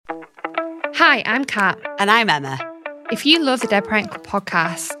Hi, I'm Kat. And I'm Emma. If you love the Dead Parent Club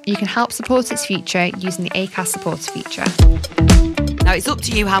podcast, you can help support its future using the Acast supporter feature. Now, it's up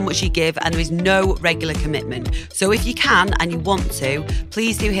to you how much you give, and there is no regular commitment. So if you can and you want to,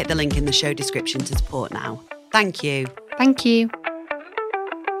 please do hit the link in the show description to support now. Thank you. Thank you.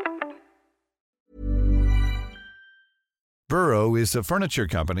 Burrow is a furniture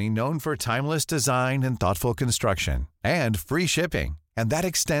company known for timeless design and thoughtful construction, and free shipping, and that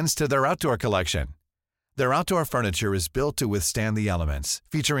extends to their outdoor collection. Their outdoor furniture is built to withstand the elements,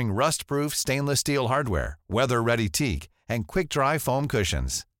 featuring rust-proof stainless steel hardware, weather-ready teak, and quick-dry foam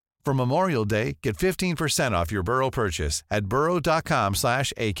cushions. For Memorial Day, get 15% off your Burrow purchase at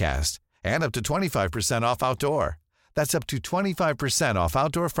burrow.com/ACAST, and up to 25% off outdoor. That's up to 25% off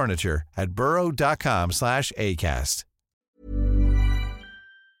outdoor furniture at burrow.com/ACAST.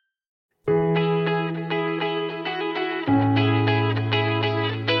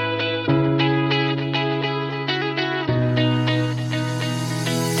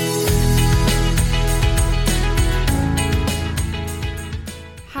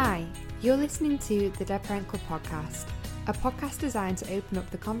 Hi, you're listening to the Dead Parent Club podcast, a podcast designed to open up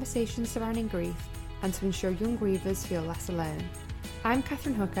the conversations surrounding grief and to ensure young grievers feel less alone. I'm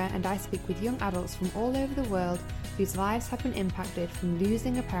Catherine Hooker, and I speak with young adults from all over the world whose lives have been impacted from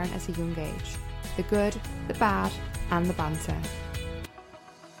losing a parent at a young age. The good, the bad, and the banter.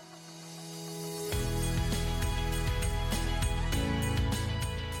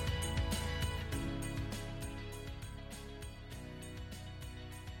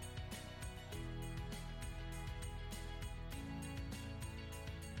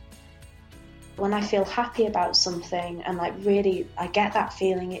 When I feel happy about something and really I get that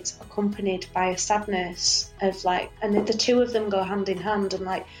feeling, it's accompanied by a sadness of and the two of them go hand in hand, and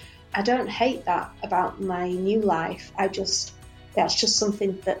I don't hate that about my new life. That's just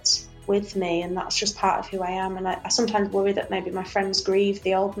something that's with me, and that's just part of who I am. And I sometimes worry that maybe my friends grieve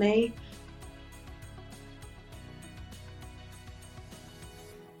the old me.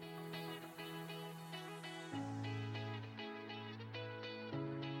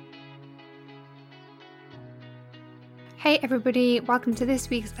 Hey everybody, welcome to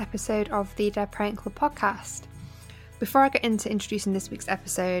this week's episode of the Dead Parent Club podcast. Before I get into introducing this week's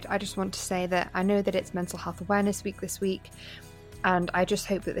episode, I just want to say that I know that it's Mental Health Awareness Week this week, and I just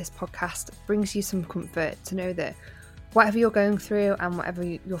hope that this podcast brings you some comfort to know that whatever you're going through and whatever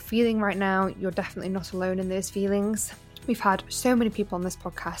you're feeling right now, you're definitely not alone in those feelings. We've had so many people on this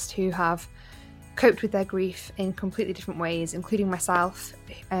podcast who have coped with their grief in completely different ways, including myself.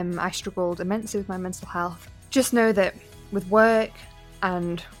 I struggled immensely with my mental health. Just know that with work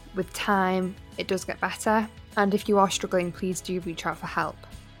and with time, it does get better. And if you are struggling, please do reach out for help.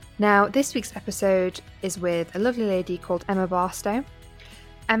 Now, this week's episode is with a lovely lady called Emma Barstow.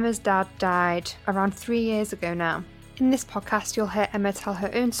 Emma's dad died around 3 years ago now. In this podcast, you'll hear Emma tell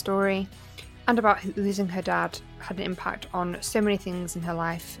her own story and about losing her dad had an impact on so many things in her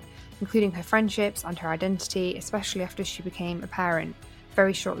life, including her friendships and her identity, especially after she became a parent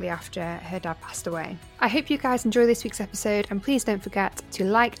very shortly after her dad passed away. I hope you guys enjoy this week's episode, and please don't forget to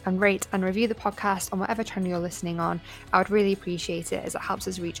like and rate and review the podcast on whatever channel you're listening on. I would really appreciate it, as it helps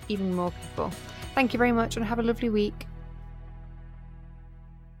us reach even more people. Thank you very much, and have a lovely week.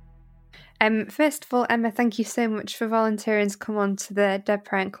 First of all, Emma, thank you so much for volunteering to come on to the Dead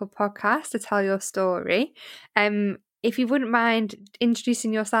Parent Club podcast to tell your story. If you wouldn't mind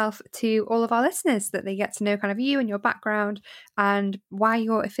introducing yourself to all of our listeners, that they get to know kind of you and your background and why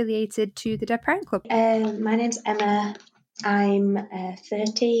you're affiliated to the Dead Parent Club. My name's Emma. I'm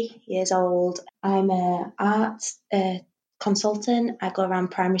 30 years old. I'm an art consultant. I go around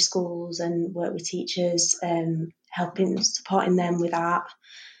primary schools and work with teachers, supporting them with art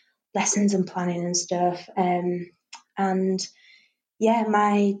lessons and planning and stuff. Yeah,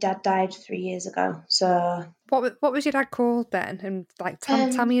 my dad died 3 years ago. So what was your dad called then? And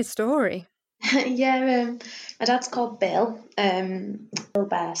tell me his story. Yeah, my dad's called Bill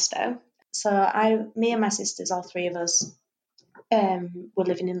Barstow. So me and my sisters, all three of us, were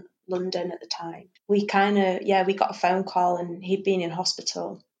living in London at the time. We we got a phone call, and he'd been in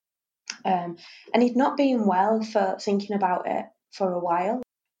hospital, and he'd not been well for thinking about it for a while.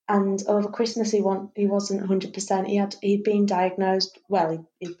 And over Christmas, he wasn't 100%. He'd been diagnosed. Well,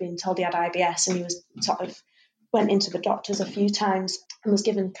 he'd been told he had IBS, and he was went into the doctors a few times and was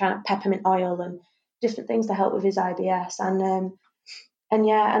given kind of peppermint oil and different things to help with his IBS. And I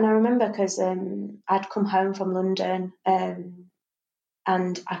remember because I'd come home from London,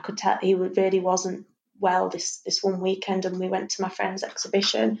 and I could tell he really wasn't well this one weekend, and we went to my friend's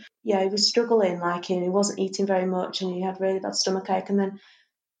exhibition. Yeah, he was struggling, he wasn't eating very much, and he had really bad stomachache. And then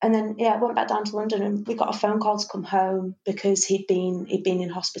And then I went back down to London, and we got a phone call to come home because he'd been in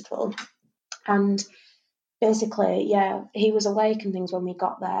hospital. And basically, he was awake and things when we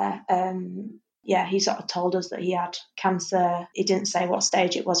got there. He sort of told us that he had cancer. He didn't say what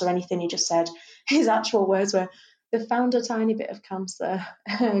stage it was or anything. He just said, his actual words were, "They found a tiny bit of cancer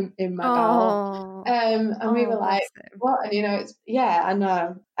in my bowel." And we were like, "What?" And it's, I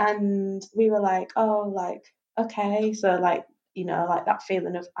know. And we were like, "Oh, like, okay." So like, like that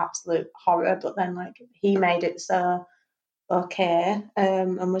feeling of absolute horror, but then like he made it so okay,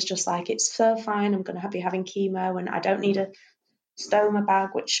 and was just like, "It's so fine. I'm going to be having chemo, and I don't need a stoma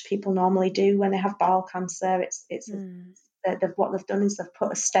bag," which people normally do when they have bowel cancer. What they've done is they've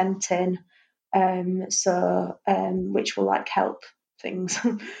put a stent in, which will like help things.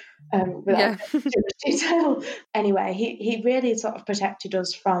 Without too much detail. Anyway, he really sort of protected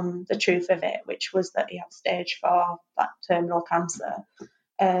us from the truth of it, which was that he had stage 4, that terminal cancer.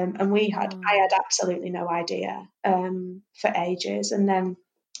 And I had absolutely no idea for ages. And then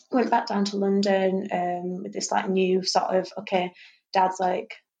went back down to London with this like new sort of, okay, Dad's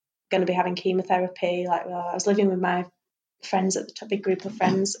like going to be having chemotherapy. Like, well, I was living with my friends at the big group of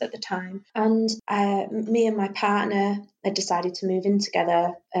friends at the time, and me and my partner had decided to move in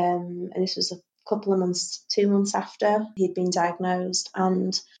together, and this was a couple of months, 2 months after he'd been diagnosed.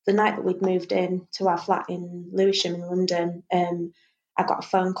 And the night that we'd moved in to our flat in Lewisham in London, I got a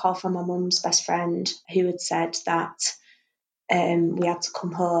phone call from my mum's best friend who had said that we had to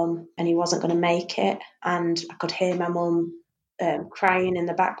come home and he wasn't going to make it, and I could hear my mum crying in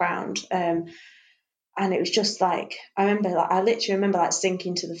the background. And it was just like, I literally remember like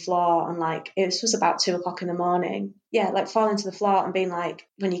sinking to the floor, and like it was about 2:00 in the morning. Yeah, like falling to the floor and being like,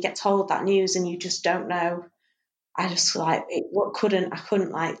 when you get told that news and you just don't know. I just like I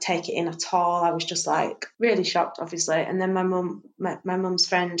couldn't like take it in at all. I was just like really shocked, obviously. And then my mum's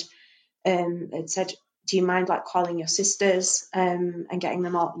friend had said, "Do you mind like calling your sisters and getting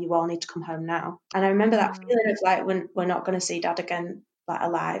them all? You all need to come home now." And I remember that feeling of like, when we're not going to see Dad again, like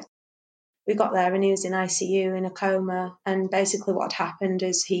alive. We got there and he was in ICU in a coma, and basically what had happened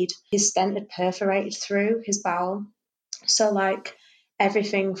is his stent had perforated through his bowel, so like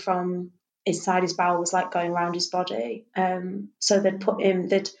everything from inside his bowel was like going around his body. So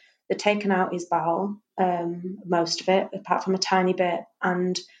they'd taken out his bowel, most of it apart from a tiny bit,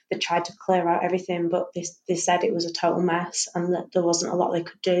 and they tried to clear out everything, but they said it was a total mess and that there wasn't a lot they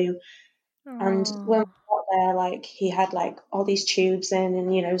could do. And when we got there, like he had like all these tubes in,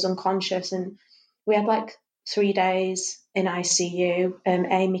 and he was unconscious, and we had like 3 days in ICU.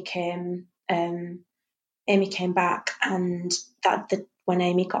 Amy came back, and when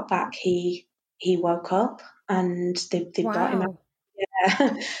Amy got back, he woke up, and they brought him out.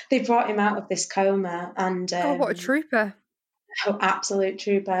 Yeah, they brought him out of this coma, and what a trooper! Oh, absolute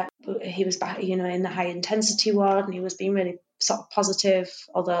trooper. He was back, in the high intensity ward, and he was being really sort of positive,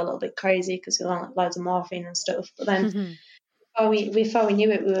 although a little bit crazy because he was on like loads of morphine and stuff. But then before we knew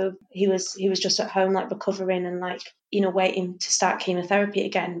it, he was just at home like recovering and like waiting to start chemotherapy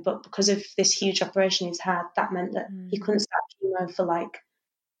again. But because of this huge operation he's had, that meant that he couldn't start chemo for like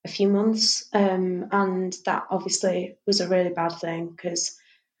a few months, and that obviously was a really bad thing because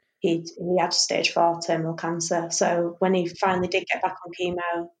he had stage 4 terminal cancer. So when he finally did get back on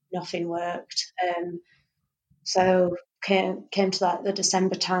chemo, nothing worked. So came to like the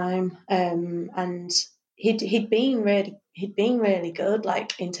December time, and he'd been really good,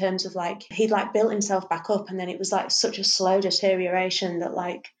 like in terms of like he'd like built himself back up, and then it was like such a slow deterioration that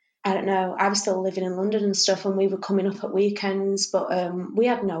like, I don't know, I was still living in London and stuff, and we were coming up at weekends, but we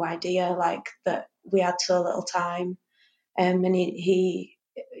had no idea like that we had so little time. And he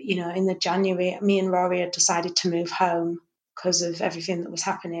in the January, me and Rory had decided to move home because of everything that was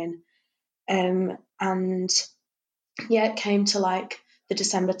happening. And it came to like the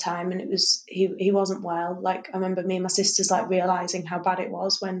December time, and it was he wasn't well. Like I remember me and my sisters like realizing how bad it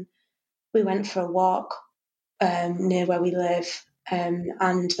was when we went for a walk near where we live, and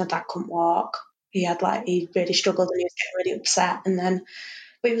my dad couldn't walk. He really struggled, and he was getting really upset. And then,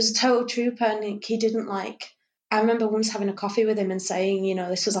 but he was a total trooper, and he didn't like. I remember once having a coffee with him and saying,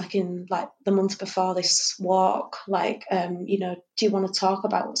 this was like in like the month before this walk, like, do you want to talk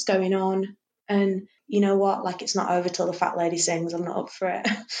about what's going on? And you know what, like it's not over till the fat lady sings. I'm not up for it.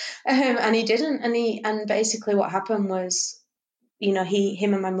 And he didn't. And basically what happened was, him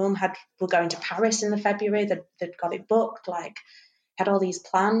and my mum were going to Paris in the February. They'd got it booked, like had all these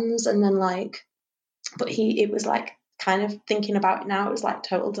plans, and then like, but it was like kind of thinking about it now, it was like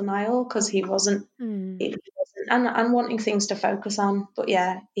total denial because he wasn't. He wasn't, and wanting things to focus on. But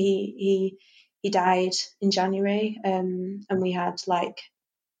yeah, he died in January, and we had like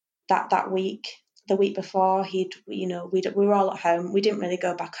that week, the week before, we were all at home. We didn't really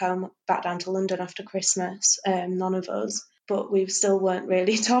go back down to London after Christmas, none of us. But we still weren't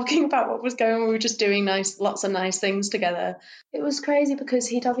really talking about what was going on. We were just doing lots of nice things together. It was crazy because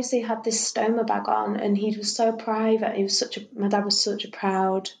he'd obviously had this stoma bag on, and he was so private. My dad was such a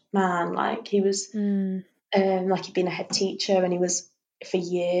proud man. Like, he was, like, he'd been a head teacher, and he was for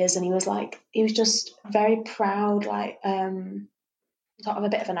years, and he was just very proud, like, sort of a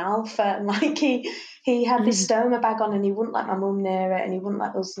bit of an alpha, and like he had this stoma bag on, and he wouldn't let my mum near it, and he wouldn't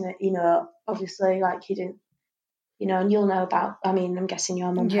let us, obviously, like, he didn't. And you'll know about, I'm guessing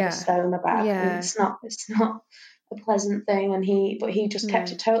your mum had a stoma bag, and it's not a pleasant thing, but he just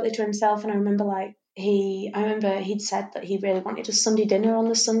kept it totally to himself. And I remember he'd said that he really wanted a Sunday dinner on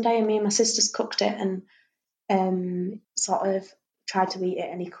the Sunday, and me and my sisters cooked it, and sort of tried to eat it,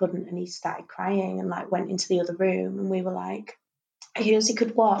 and he couldn't, and he started crying, and like went into the other room, and we were like, he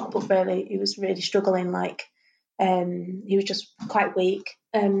could walk, but really he was really struggling, like he was just quite weak.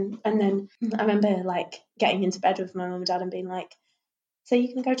 And then I remember like getting into bed with my mum and dad and being like, so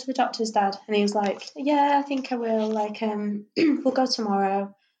you can go to the doctor's, Dad? And he was like, yeah, I think I will, like we'll go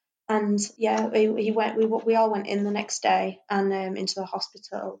tomorrow. And yeah, we all went in the next day, and into the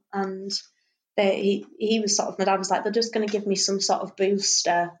hospital, and he was sort of, my dad was like, they're just going to give me some sort of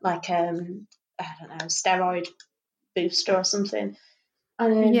booster, like I don't know, steroid booster or something.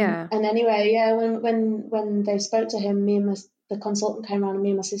 And anyway, when they spoke to him, the consultant came around, and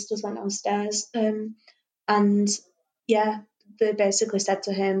me and my sisters went downstairs, and yeah, they basically said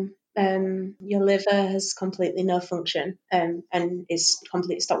to him, your liver has completely no function, and is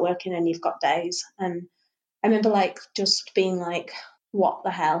completely stopped working, and you've got days. And I remember like just being like, what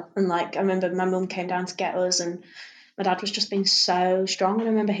the hell? And like, I remember my mum came down to get us, and my dad was just being so strong, and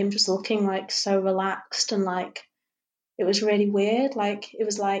I remember him just looking like so relaxed, and like, it was really weird. Like, it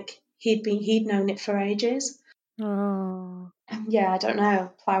was like he'd known it for ages. Oh. Yeah, I don't know,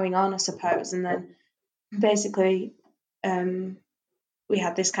 ploughing on, I suppose. And then basically we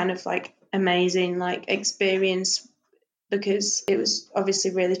had this kind of like amazing like experience, because it was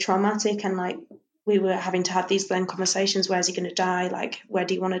obviously really traumatic, and like we were having to have these then conversations, where's he going to die? Like, where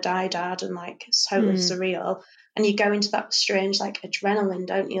do you want to die, Dad? And like, it's totally surreal. And you go into that strange like adrenaline,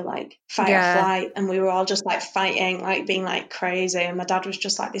 don't you? Like fight or flight. And we were all just like fighting, like being like crazy. And my dad was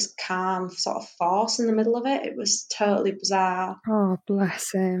just like this calm sort of force in the middle of it. It was totally bizarre. Oh,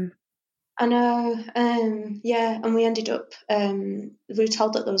 bless him. I know. Yeah. And we ended up, we were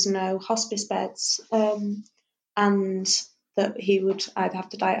told that there was no hospice beds, and that he would either have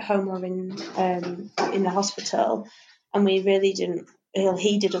to die at home or in the hospital. And we really didn't.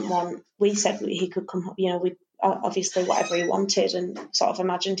 He didn't want. We said he could come. We obviously whatever he wanted, and sort of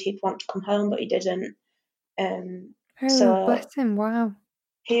imagined he'd want to come home, but he didn't. So bless him! Wow.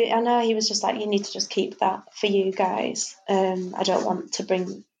 I know he was just like, you need to just keep that for you guys. I don't want to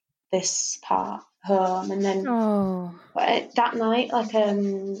bring this part home. And then that night, like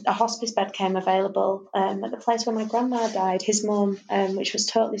a hospice bed came available at the place where my grandma died, his mum, which was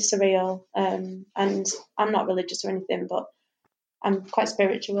totally surreal. And I'm not religious or anything, but I'm quite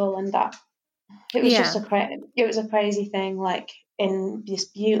spiritual, and that it was just it was a crazy thing, like in this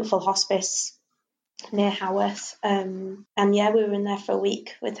beautiful hospice near Haworth. And yeah, we were in there for a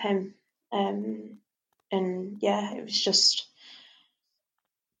week with him. And yeah, it was just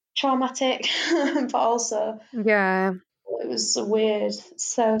traumatic, but also it was weird,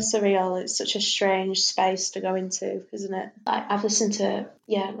 so surreal. It's such a strange space to go into, isn't it? I've listened to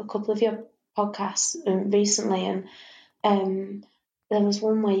a couple of your podcasts recently, and there was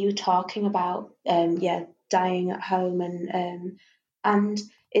one where you were talking about dying at home, and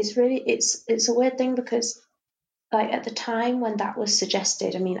it's really it's a weird thing, because like at the time when that was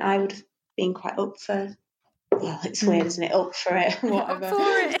suggested, I mean, I would have been quite up for. Well, it's weird, isn't it? Up for it, whatever. Up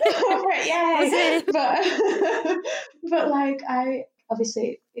for it. Yeah. But like,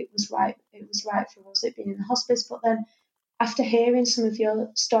 obviously it was right. It was right for us, it being in the hospice. But then, after hearing some of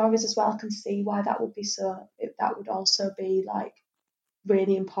your stories as well, I can see why that would be that would also be like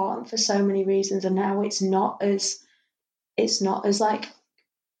really important for so many reasons. And now it's not as like,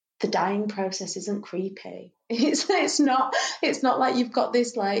 the dying process isn't creepy. It's not like you've got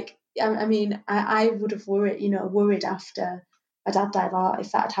this like. I mean, I would have worried after my dad died.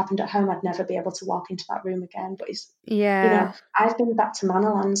 If that had happened at home, I'd never be able to walk into that room again. But I've been back to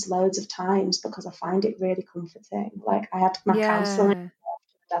Manolands loads of times because I find it really comforting. Like, I had my counselling after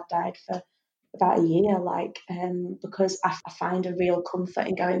my dad died for about a year, like, because I find a real comfort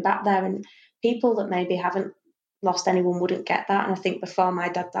in going back there. And people that maybe haven't lost anyone wouldn't get that. And I think before my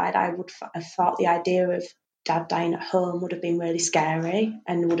dad died, I would have thought the idea of dad dying at home would have been really scary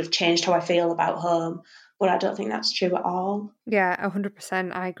and would have changed how I feel about home. But I don't think that's true at all. Yeah,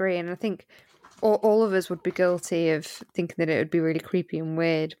 100%. I agree. And I think all of us would be guilty of thinking that it would be really creepy and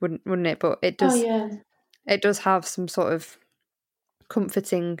weird, wouldn't it? But it does. Oh, yeah. It does have some sort of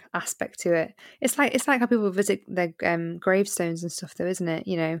comforting aspect to it. It's like how people visit their gravestones and stuff, though, isn't it?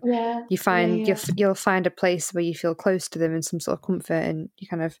 You know, Yeah. you find Yeah. you'll find a place where you feel close to them and some sort of comfort, and you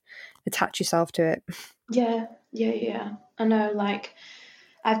kind of attach yourself to it. Yeah. I know, like,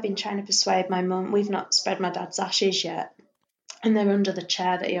 I've been trying to persuade my mum. We've not spread my dad's ashes yet, and they're under the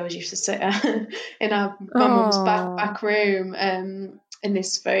chair that he always used to sit at in my mum's back room, in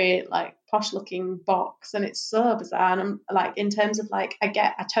this very like posh looking box, and it's so bizarre. And I'm like, in terms of like,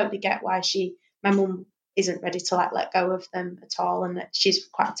 I totally get why my mum isn't ready to like let go of them at all, and that she's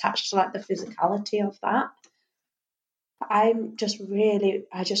quite attached to like the physicality of that. I just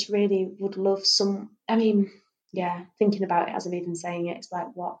really would love some. I mean, yeah, thinking about it as I'm even saying it, it's like,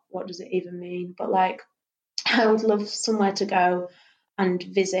 what does it even mean? But like, I would love somewhere to go and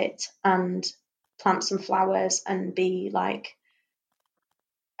visit and plant some flowers and be like,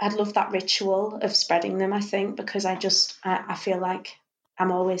 I'd love that ritual of spreading them, I think, because I feel like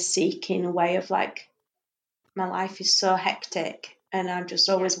I'm always seeking a way of like, my life is so hectic and I'm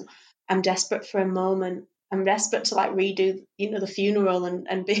desperate for a moment. I'm desperate to like redo, the funeral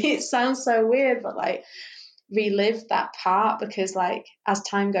and be, it sounds so weird, but like relive that part, because like as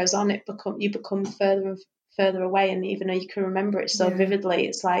time goes on, you become further and further away, and even though you can remember it so vividly,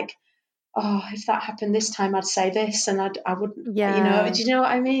 it's like, oh, if that happened this time, I'd say this, and I wouldn't, do you know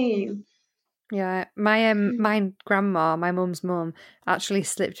what I mean? Yeah, my grandma, my mum's mum, actually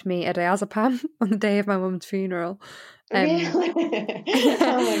slipped me a diazepam on the day of my mum's funeral. Really?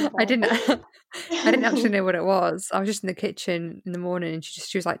 Oh my I God. I didn't actually know what it was. I was just in the kitchen in the morning, and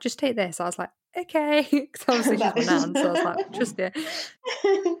she was like, "Just take this." I was like, "Okay," because obviously she's my nan, so I was like, "Just it."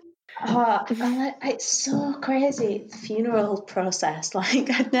 Oh, it's so crazy, the funeral process. Like,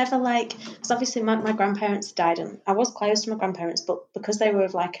 I'd never because obviously my grandparents died, and I was close to my grandparents, but because they were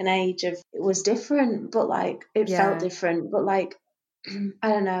of like an age of, it was different, but like it felt different. But like, I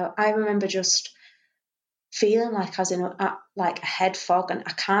don't know. I remember just feeling like I was in a head fog, and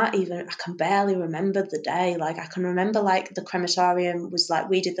I can barely remember the day. Like, I can remember like the crematorium was like,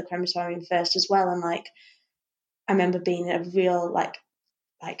 we did the crematorium first as well, and like I remember being a real like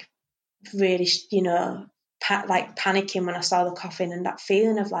really, panicking when I saw the coffin, and that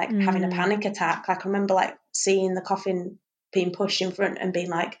feeling of like having a panic attack. Like, I remember like seeing the coffin being pushed in front and being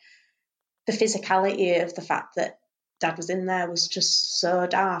like, the physicality of the fact that Dad was in there was just so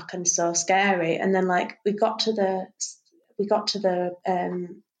dark and so scary. And then like we got to the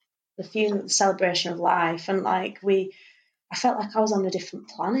funeral, the celebration of life, and like I felt like I was on a different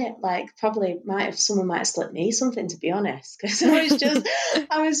planet. Like, probably someone might have slipped me something, to be honest, because I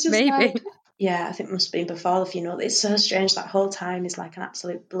was just Maybe. like, yeah, I think it must have been before the funeral. It's so strange. That whole time is like an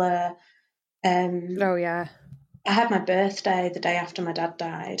absolute blur. Oh yeah. I had my birthday the day after my dad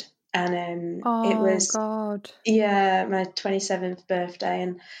died, and it was God. Yeah, my 27th birthday,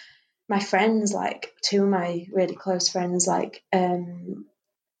 and my friends, like two of my really close friends, like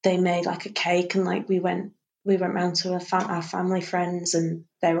they made like a cake, and like we went round to our family friends, and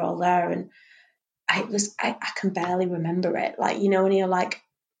they were all there, and I can barely remember it. Like, when you're like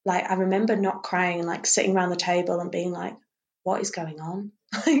I remember not crying and like sitting around the table and being like, what is going on?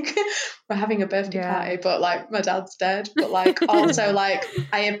 Like, we're having a birthday party, but like my dad's dead. But like also like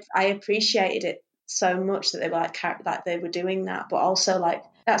I appreciated it so much that they were like they were doing that, but also like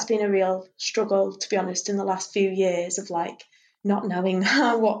that's been a real struggle, to be honest, in the last few years of like not knowing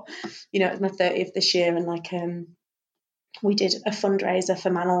what, it's my 30th this year, and like we did a fundraiser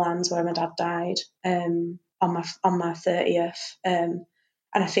for Manolands where my dad died on my 30th, and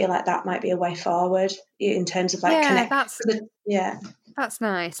I feel like that might be a way forward in terms of like that's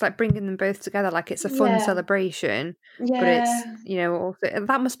nice, like bringing them both together, like it's a fun celebration, but it's, also,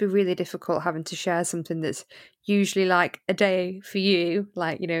 that must be really difficult, having to share something that's usually like a day for you,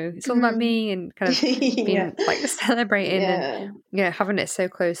 like, it's all about me, and kind of being like celebrating and having it so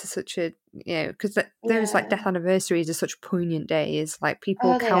close to such a, because those like death anniversaries are such poignant days, like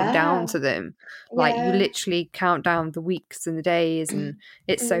people count down to them, like you literally count down the weeks and the days, and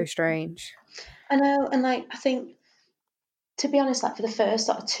it's so strange. I know, and like I think, to be honest, like for the first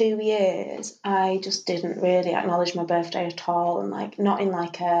sort of 2 years, I just didn't really acknowledge my birthday at all, and like not in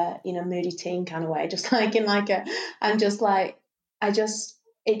like a moody teen kind of way, just like in like I'm just like it just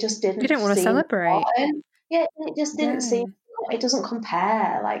didn't. You don't want to celebrate. Important. Yeah, it just didn't seem. It doesn't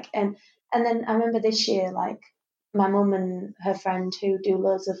compare. Like, and then I remember this year, like my mum and her friend who do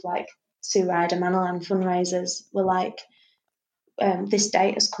loads of like Sue Ryder Manalan fundraisers were like, this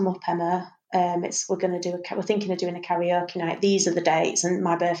date has come up, Emma. We're thinking of doing a karaoke night. These are the dates, and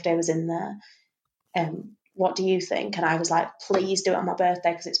my birthday was in there. What do you think? And I was like, please do it on my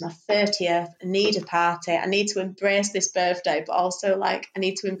birthday because it's my 30th. I need a party. I need to embrace this birthday, but also like I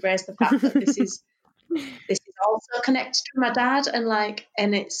need to embrace the fact that this is also connected to my dad, and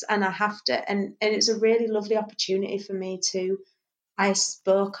I have to, and it's a really lovely opportunity for me to. I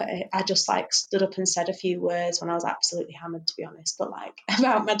just like stood up and said a few words when I was absolutely hammered, to be honest, but like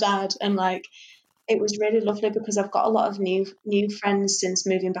about my dad, and like it was really lovely because I've got a lot of new friends since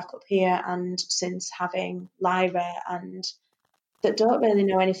moving back up here and since having Lyra, and that don't really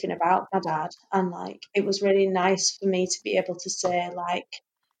know anything about my dad, and like it was really nice for me to be able to say like,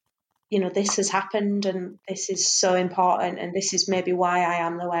 this has happened and this is so important and this is maybe why I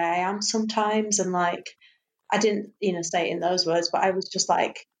am the way I am sometimes, and like I didn't say it in those words, but I was just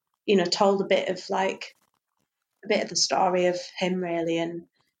like told a bit of the story of him really, and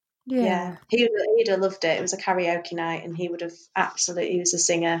yeah, he'd have loved it. It was a karaoke night, and he was a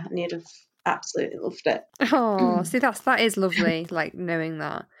singer, and he'd have absolutely loved it. Oh, see, that is lovely, like knowing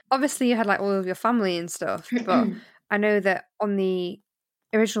that. Obviously, you had like all of your family and stuff, but I know that on the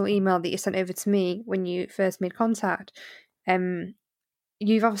original email that you sent over to me when you first made contact,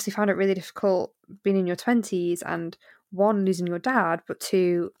 you've obviously found it really difficult being in your 20s and one, losing your dad, but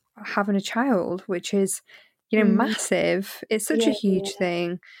two, having a child, which is, massive. It's such a huge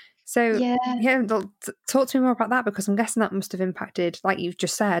thing. So, talk to me more about that, because I'm guessing that must have impacted, like you've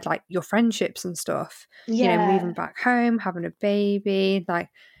just said, like your friendships and stuff. Moving back home, having a baby, like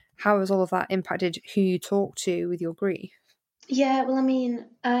how has all of that impacted who you talk to with your grief? Yeah, well, I mean,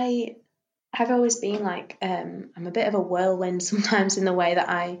 I've always been like, I'm a bit of a whirlwind sometimes in the way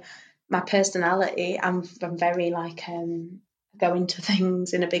that my personality, I'm very like, go into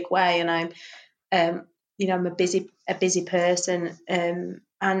things in a big way, and I'm a busy person,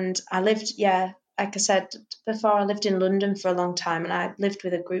 and I lived, like I said before, I lived in London for a long time, and I lived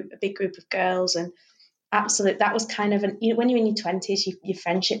with a big group of girls, and that was kind of when you're in your 20s, your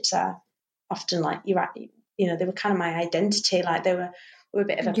friendships are often like they were kind of my identity, like we were a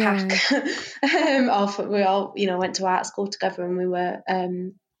bit of a pack. We all went to art school together, and we were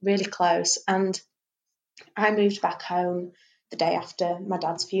really close, and I moved back home the day after my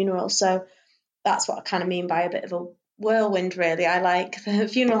dad's funeral, so that's what I kind of mean by a bit of a whirlwind, really. I like the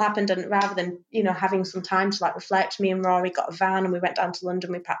funeral happened, and rather than having some time to like reflect, me and Rory got a van and we went down to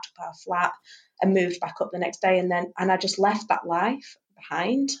London. We packed up our flat and moved back up the next day, and I just left that life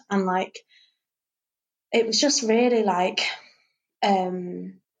behind, and like it was just really like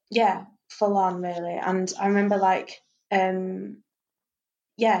full on, really. And I remember like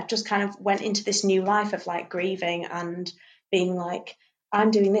just kind of went into this new life of like grieving and being like,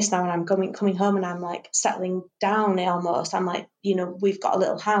 I'm doing this now, and I'm coming home, and I'm like settling down almost. I'm like, we've got a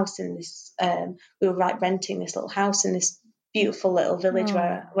little house in this, we were like renting this little house in this beautiful little village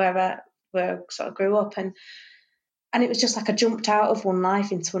where I sort of grew up, and it was just like I jumped out of one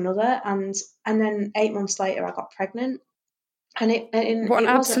life into another, and then 8 months later I got pregnant, and it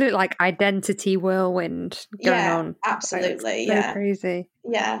absolute like identity whirlwind going on. Absolutely, so crazy.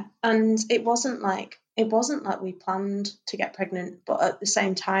 Yeah, and it wasn't like we planned to get pregnant, but at the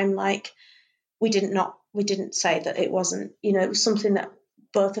same time, like we didn't say that it wasn't. It was something that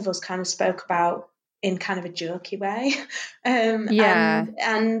both of us kind of spoke about in kind of a jokey way.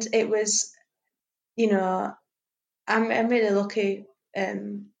 And it was, I'm really lucky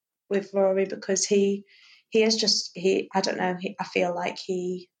with Rory, because he is just I don't know, I feel like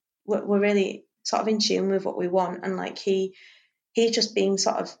we're really sort of in tune with what we want, and like he's just being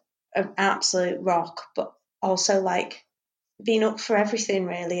sort of an absolute rock, but also like being up for everything,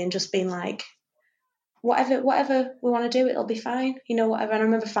 really, and just being like, whatever we want to do, it'll be fine, whatever. And I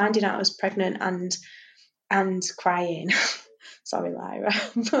remember finding out I was pregnant and crying. Sorry, Lyra,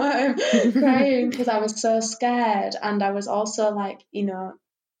 but crying because I was so scared, and I was also like,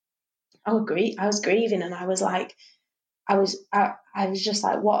 I was grieving, and I was like, I was just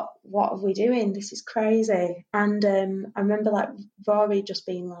like, what are we doing? This is crazy. And I remember like Rory just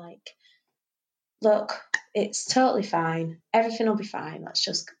being like, look, it's totally fine. Everything will be fine. Let's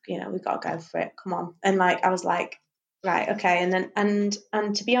just, we've got to go for it. Come on. And like, I was like, right, okay. And then,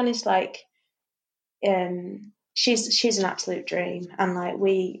 and to be honest, like, she's an absolute dream. And like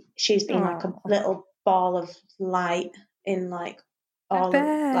she's been like a little ball of light in like all of,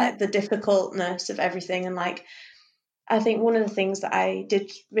 like the difficultness of everything. And like, I think one of the things that I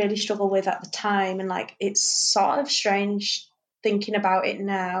did really struggle with at the time, and like it's sort of strange thinking about it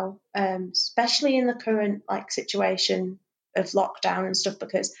now, especially in the current like situation of lockdown and stuff,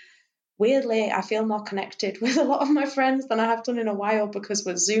 because weirdly, I feel more connected with a lot of my friends than I have done in a while, because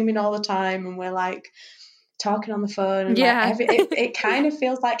we're Zooming all the time and we're like talking on the phone, and like it kind of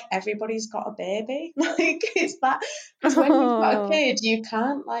feels like everybody's got a baby. Like it's that, because when you've got a kid, you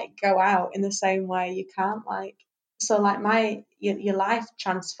can't like go out in the same way. You can't like, so like your life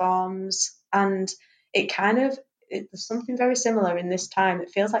transforms, and it kind of, there's something very similar in this time.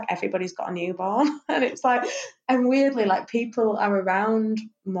 It feels like everybody's got a newborn, and it's like, and weirdly, like people are around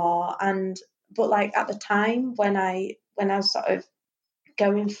more. But like at the time when I was sort of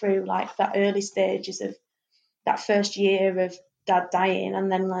going through like that early stages of that first year of dad dying,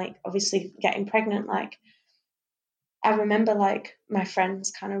 and then like obviously getting pregnant, like I remember like my friends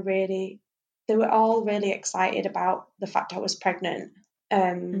kind of really, they were all really excited about the fact I was pregnant.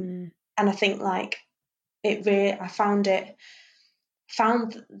 And I think like I found that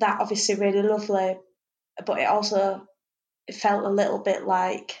obviously really lovely, but it felt a little bit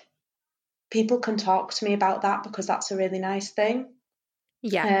like people can talk to me about that because that's a really nice thing.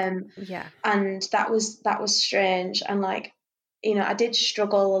 And that was strange. And like, you know, I did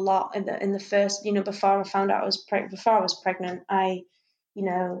struggle a lot in the first, you know, before I found out before I was pregnant, you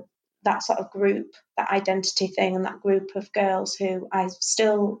know, that sort of group, that identity thing, and that group of girls who I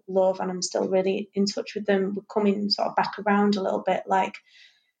still love and I'm still really in touch with them, were coming sort of back around a little bit. Like,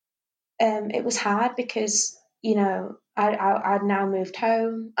 it was hard because, you know, I'd now moved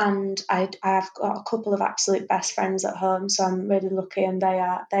home, and I've got a couple of absolute best friends at home, so I'm really lucky, and they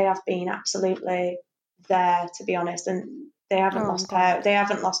have been absolutely there, to be honest, and they haven't lost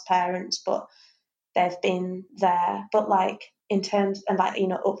parents, but they've been there. But like in terms, and like, you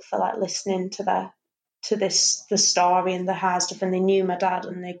know, up for like listening to the story and the hard stuff, and they knew my dad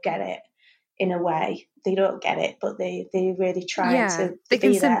and they get it in a way. They don't get it, but they really try to they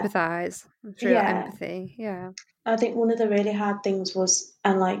can be sympathise through that empathy. I think one of the really hard things was,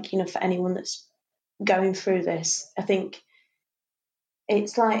 and like, you know, for anyone that's going through this, I think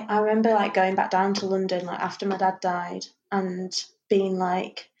it's like, I remember like going back down to London like after my dad died, and being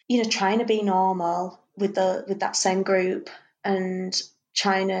like, you know, trying to be normal with that same group, and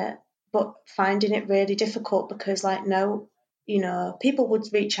but finding it really difficult because like, no, you know, people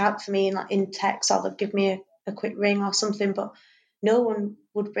would reach out for me in text, or they'd give me a quick ring or something, but no one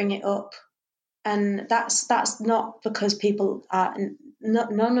would bring it up. And that's not because people are,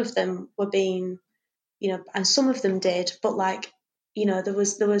 none of them were being, you know, and some of them did, but like, you know, there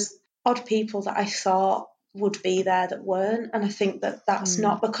was odd people that I thought would be there that weren't. And I think that's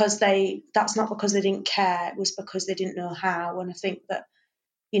not because they didn't care, it was because they didn't know how. And I think that,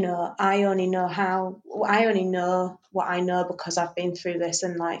 you know, I only know what I know because I've been through this,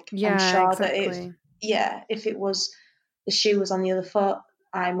 and like, I'm sure that if it was, the shoe was on the other foot,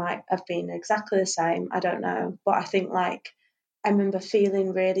 I might have been exactly the same. I don't know. But I think like, I remember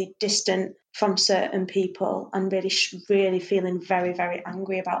feeling really distant from certain people, and really feeling very, very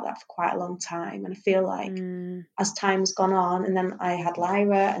angry about that for quite a long time. And I feel like as time's gone on, and then I had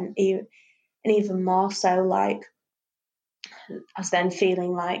Lyra, and even more so, like, I was then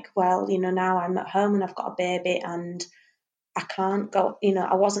feeling like, well, you know, now I'm at home and I've got a baby and I can't go, you know,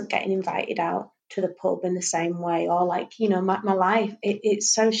 I wasn't getting invited out to the pub in the same way, or like, you know, my life,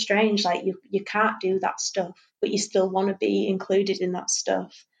 it's so strange. Like you can't do that stuff, but you still want to be included in that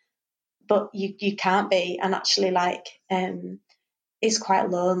stuff, but you can't be. And actually like, it's quite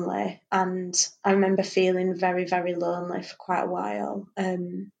lonely. And I remember feeling very, very lonely for quite a while.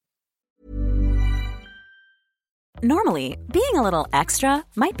 Normally, being a little extra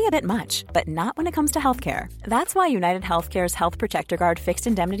might be a bit much, but not when it comes to healthcare. That's why United Healthcare's Health Protector Guard fixed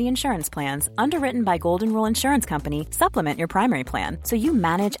indemnity insurance plans, underwritten by Golden Rule Insurance Company, supplement your primary plan so you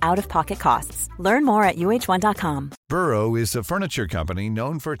manage out-of-pocket costs. Learn more at UH1.com. Burrow is a furniture company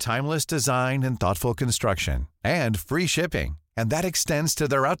known for timeless design and thoughtful construction, and free shipping, and that extends to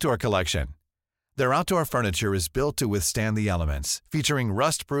their outdoor collection. Their outdoor furniture is built to withstand the elements, featuring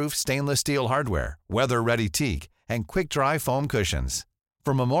rust-proof stainless steel hardware, weather-ready teak, and quick-dry foam cushions.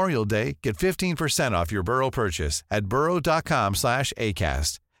 For Memorial Day, get 15% off your Burrow purchase at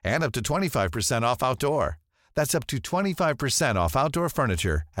burrow.com/ACAST, and up to 25% off outdoor. That's up to 25% off outdoor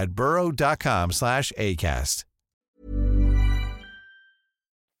furniture at burrow.com/ACAST.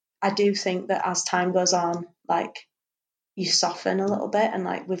 I do think that as time goes on, like, you soften a little bit, and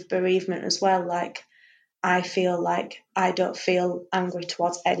like with bereavement as well, like, I feel like I don't feel angry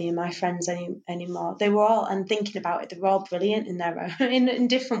towards any of my friends anymore. They were all, and thinking about it, they were all brilliant in their own, in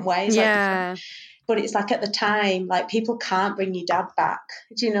different ways. Yeah. But it's like at the time, like, people can't bring your dad back.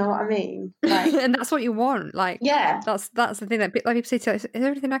 Do you know what I mean? Like, and that's what you want. Like, yeah, that's the thing that like people say to you, is there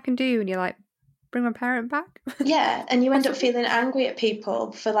anything I can do? And you're like, bring my parent back. Yeah, and you end up feeling angry at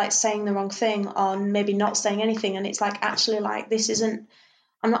people for like saying the wrong thing or maybe not saying anything, and it's like actually like this isn't.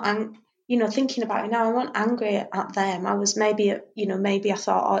 I'm not. Thinking about it now, I'm not angry at them. I was maybe I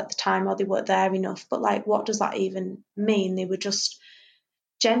thought at the time, they weren't there enough. But like, what does that even mean? They were just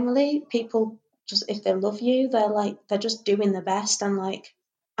generally people. Just if they love you, they're just doing their best, and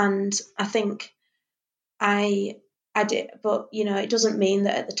I think I did, but it doesn't mean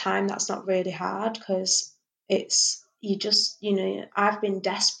that at the time that's not really hard, because it's you just I've been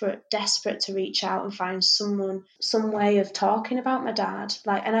desperate to reach out and find some way of talking about my dad,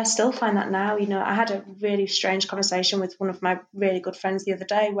 and I still find that now. I had a really strange conversation with one of my really good friends the other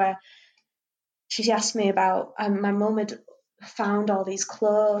day where she asked me about my mum had found all these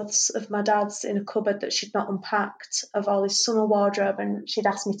clothes of my dad's in a cupboard that she'd not unpacked, of all this summer wardrobe, and she'd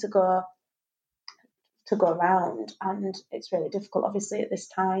asked me to go around, and it's really difficult obviously at this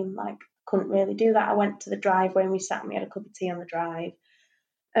time, couldn't really do that. I went to the driveway and we sat and we had a cup of tea on the drive,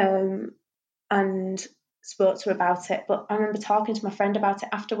 and spoke to her about it. But I remember talking to my friend about it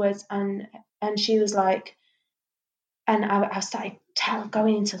afterwards, and she was like, and I started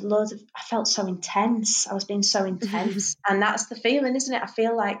going into loads of, I felt so intense, I was being so intense. And that's the feeling, isn't it? I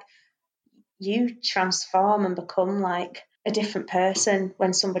feel like you transform and become like a different person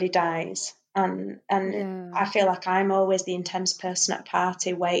when somebody dies. And yeah. I feel like I'm always the intense person at a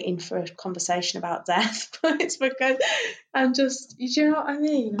party waiting for a conversation about death. But it's because I'm just, you know what I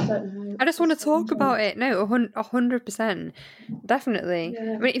mean? I don't know. I just want to talk about it. No, 100%. Definitely.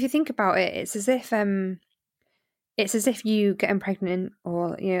 Yeah. I mean, if you think about it, it's as if you getting pregnant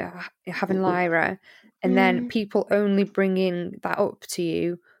or having Lyra, and then people only bringing that up to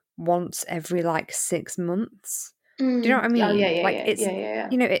you once every 6 months. Do you know what I mean? Oh, yeah.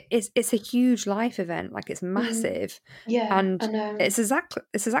 It's a huge life event. It's massive. Yeah, and it's exactly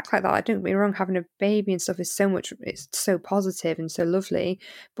like that. I don't get me wrong. Having a baby and stuff is it's so positive and so lovely,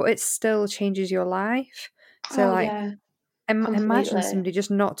 but it still changes your life. So imagine somebody just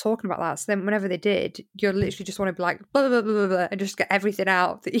not talking about that. So then whenever they did, you'll literally just want to be like blah blah blah blah, blah and just get everything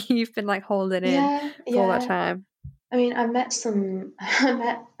out that you've been holding in for all that time. I mean, I've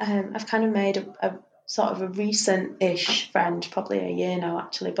kind of made a sort of a recent-ish friend, probably a year now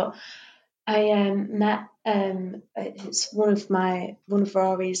actually, but I met it's one of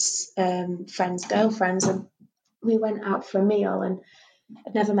Rory's friends' girlfriends, and we went out for a meal, and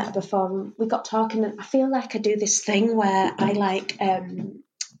I'd never met her before, and we got talking, and I feel like I do this thing where I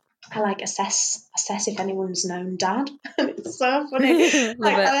assess if anyone's known Dad. It's so funny. It's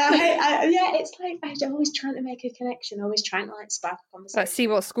I'm always trying to make a connection, always trying to spark a conversation. See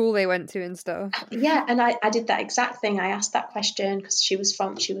what school they went to and stuff. Yeah, and I did that exact thing. I asked that question because she was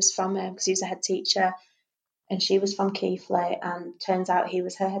from because he was a head teacher, and she was from Keighley, and turns out he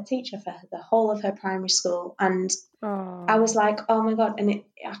was her head teacher for the whole of her primary school. And I was like, oh my God, and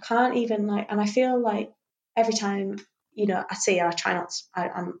I can't even and I feel like every time I see her, I try not to,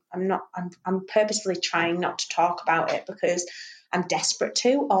 I'm purposefully trying not to talk about it because I'm desperate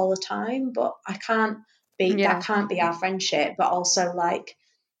to all the time, but I can't be, that can't be our friendship, but also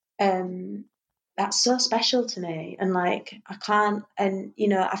that's so special to me. And I can't, and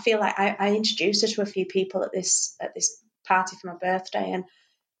I feel like I introduced her to a few people at this party for my birthday, and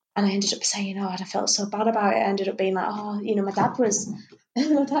I ended up saying, I felt so bad about it. I ended up being like, my dad was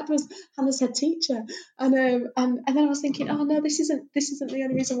Hannah's head teacher, and then I was thinking, oh no, this isn't the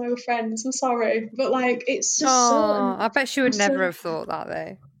only reason why we're friends. I'm sorry, but it's just I bet she would never have thought that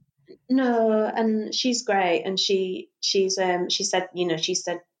though. No, and she's great, and she said,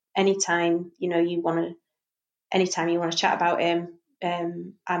 anytime you want to chat about him,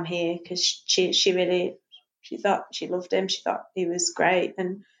 I'm here, because she thought she loved him. She thought he was great,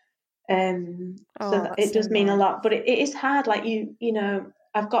 and so it does mean a lot, but it is hard.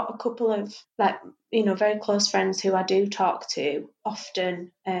 I've got a couple of very close friends who I do talk to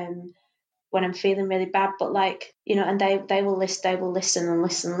often when I'm feeling really bad, but and they will listen and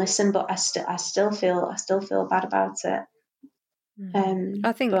listen, but I still feel bad about it.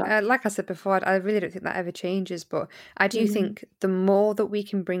 I think, like I said before, I really don't think that ever changes, but I do think the more that we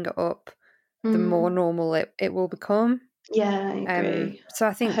can bring it up, the more normal it will become. Yeah, I agree. So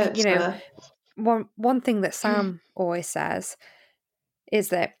I think, one thing that Sam always says is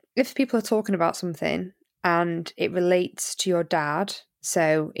that if people are talking about something and it relates to your dad,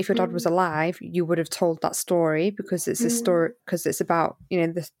 so if your dad was alive, you would have told that story because it's a story, because it's about,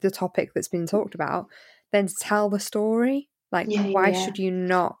 the topic that's been talked about, then tell the story. Why should you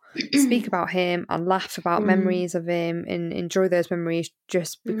not speak about him and laugh about memories of him and enjoy those memories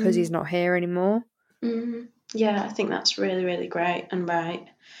just because he's not here anymore? Yeah, I think that's really, really great and right.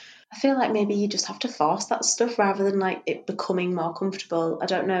 I feel like maybe you just have to force that stuff rather than like it becoming more comfortable. I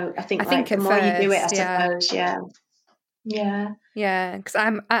don't know. I think like the more you do it, I suppose, yeah, because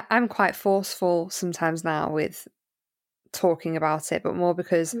I'm quite forceful sometimes now with talking about it, but more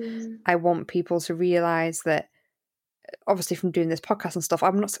because I want people to realize that, obviously from doing this podcast and stuff, I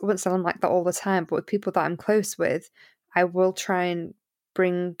wouldn't sound like that all the time, but with people that I'm close with, I will try and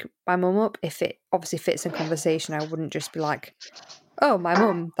bring my mum up if it obviously fits in conversation. I wouldn't just be like, oh, my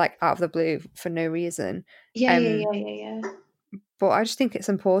mum, like out of the blue for no reason. Yeah. But I just think it's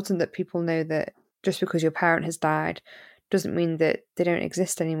important that people know that just because your parent has died doesn't mean that they don't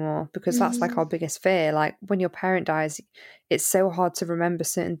exist anymore, because that's like our biggest fear. Like when your parent dies, it's so hard to remember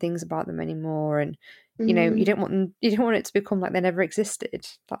certain things about them anymore, and you know, you don't want it to become like they never existed.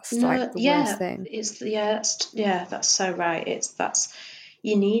 That's like the worst thing. That's so right.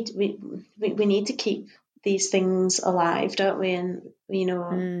 We need to keep these things alive, don't we? And you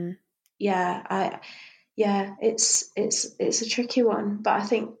know, it's a tricky one, but I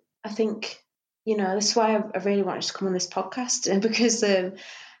think you know, that's why I really wanted to come on this podcast, because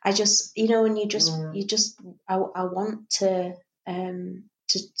I just, you know, and I want to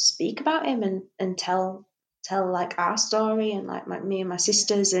speak about him and tell like our story, and like me and my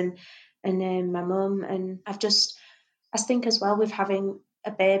sisters and my mum. And I think as well with having a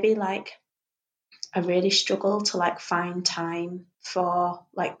baby, like I really struggle to like find time for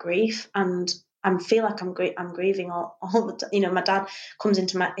like grief, and I feel like I'm grieving all the time. You know, my dad comes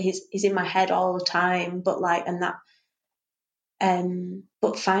into he's in my head all the time, but like, and that,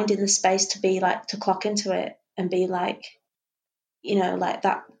 but finding the space to be like, to clock into it and be like, you know, like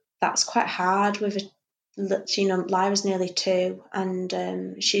that's quite hard with you know, Lyra's nearly 2,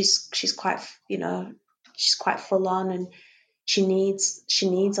 and she's quite, you know, she's quite full on, and she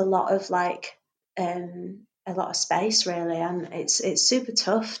needs a lot of like, a lot of space really, and it's super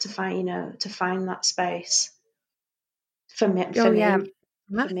tough to find, you know, to find that space for me. Massively,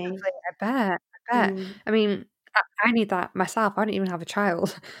 I bet. I mean, I need that myself. I don't even have a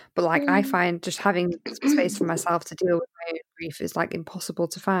child, but like I find just having space for myself to deal with my own grief is like impossible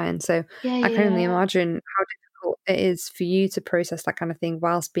to find. So I can only imagine how difficult it is for you to process that kind of thing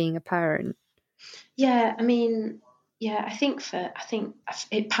whilst being a parent. Yeah, I mean, yeah, I think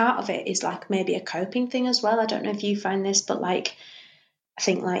part of it is like maybe a coping thing as well. I don't know if you find this, but like I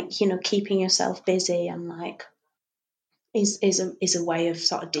think like, you know, keeping yourself busy and like is a way of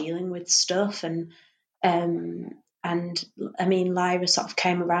sort of dealing with stuff. And I mean, Lyra sort of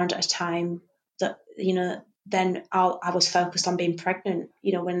came around at a time that, you know, then I was focused on being pregnant.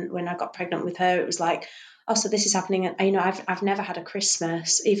 You know, when I got pregnant with her, it was like, oh, so this is happening. And, you know, I've never had a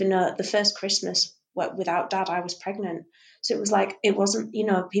Christmas, even though the first Christmas without Dad, I was pregnant. So it was like, it wasn't, you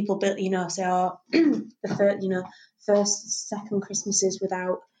know, people built, you know, say, oh, the first, you know, second Christmases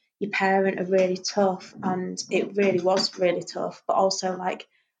without your parent are really tough, and it really was really tough. But also, like,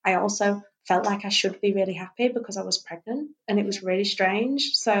 I also felt like I should be really happy because I was pregnant, and it was really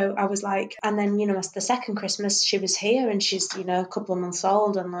strange. So I was like, and then, you know, the second Christmas she was here, and she's, you know, a couple of months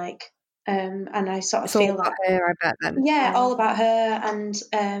old, and like, and I sort of it's feel all about her, I bet then. Yeah, all about her. And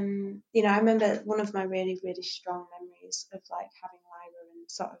you know, I remember one of my really, really strong memories of like having Lyra and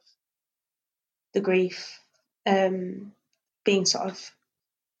sort of the grief being sort of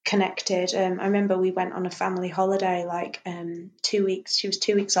connected. I remember we went on a family holiday, like 2 weeks. She was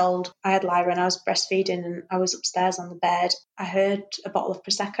 2 weeks old. I had Lyra and I was breastfeeding, and I was upstairs on the bed. I heard a bottle of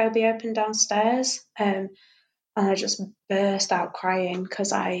Prosecco be opened downstairs, and I just burst out crying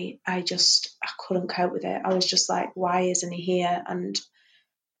because I couldn't cope with it. I was just like, why isn't he here? And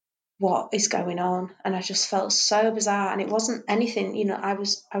what is going on? And I just felt so bizarre. And it wasn't anything, you know, I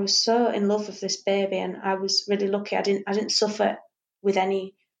was so in love with this baby, and I was really lucky. I didn't suffer with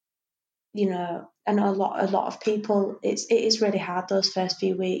any, you know. I know a lot of people, it is really hard those first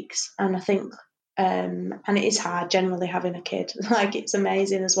few weeks. And I think and it is hard generally having a kid. Like, it's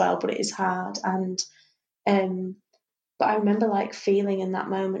amazing as well, but it is hard. And but I remember like feeling in that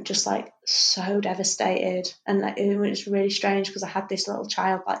moment just like so devastated, and like, it was really strange because I had this little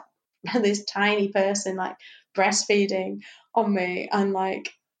child, like this tiny person, like breastfeeding on me, and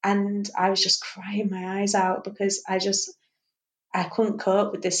I was just crying my eyes out because I couldn't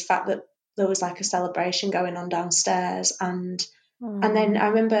cope with this fact that there was like a celebration going on downstairs. And then I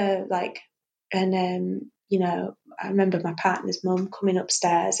remember like, and you know, I remember my partner's mum coming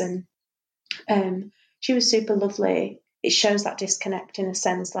upstairs, and she was super lovely. It shows that disconnect in a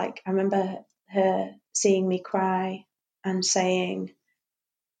sense. Like, I remember her seeing me cry and saying,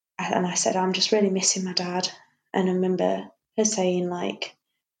 and I said, I'm just really missing my dad. And I remember her saying, like,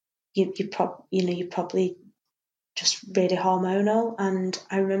 you probably just really hormonal, and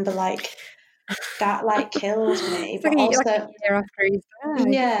I remember like that like killed me. It's But like also, a year after he's died,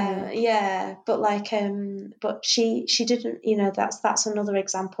 isn't it? yeah. But like, but she didn't. That's another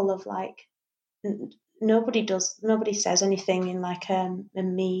example of like nobody says anything in like in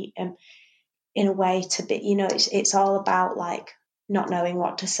a way to be. It's all about like not knowing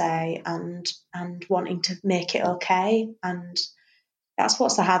what to say and wanting to make it okay. And that's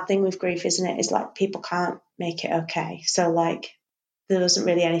what's the hard thing with grief, isn't it? Is like people can't make it okay. So like there wasn't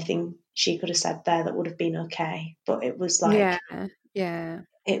really anything she could have said there that would have been okay. But it was like, Yeah.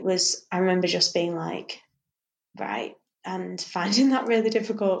 I remember just being like, right, and finding that really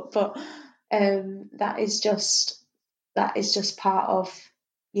difficult. But that is just part of,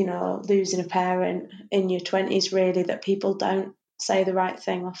 losing a parent in your 20s, really, that people don't say the right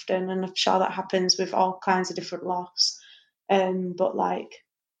thing often. And I'm sure that happens with all kinds of different loss. But like,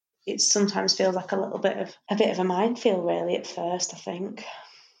 it sometimes feels like a bit of a minefield, really, at first, I think.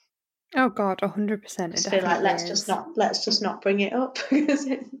 Oh God, 100%. I just feel like let's just not bring it up.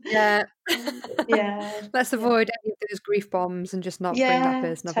 Yeah. Yeah. Let's avoid any of those grief bombs and just not bring that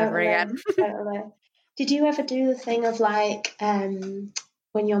person up ever again. Totally. Did you ever do the thing of like,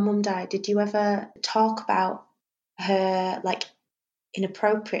 when your mum died, did you ever talk about her like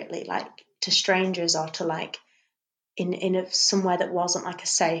inappropriately, like to strangers, or to like in somewhere that wasn't like a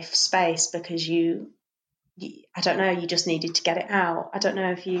safe space because you I don't know, you just needed to get it out? I don't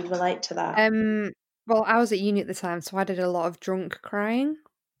know if you relate to that. Well, I was at uni at the time, so I did a lot of drunk crying.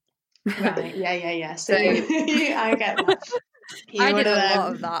 Right, yeah. So I get that. I did a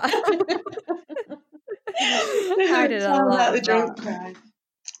lot of that. I did a lot of drunk cry.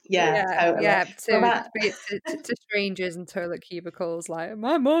 Yeah, totally. Yeah. So to strangers and toilet cubicles, like,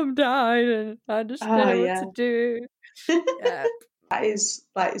 my mum died and I just don't know what to do. Yeah. That is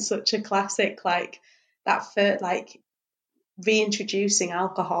like such a classic, like that first, like reintroducing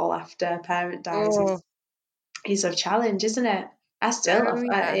alcohol after a parent dies is a challenge, isn't it? I still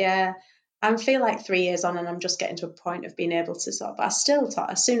I feel like 3 years on and I'm just getting to a point of being able to but I still talk.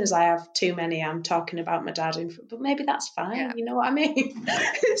 As soon as I have too many, I'm talking about my dad but maybe that's fine. You know what I mean?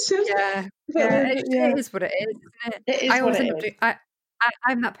 It's just, it is what it is, isn't it? It is what it is.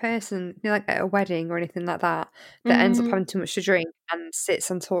 I'm that person, like at a wedding or anything like that ends up having too much to drink and sits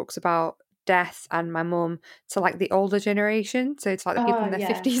and talks about death and my mum to like the older generation. So it's like the people in their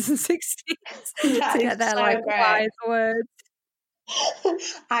 50s and 60s to get their like wise words.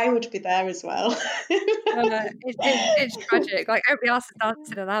 I would be there as well. It's tragic. Like everybody else is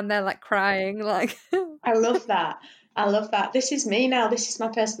dancing and I'm there like crying. Like I love that. This is me now. This is my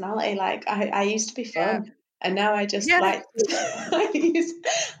personality. Like I used to be fun, and now I just like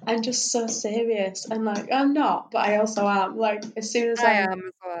I'm just so serious, and like I'm not, but I also am. Like as soon as I am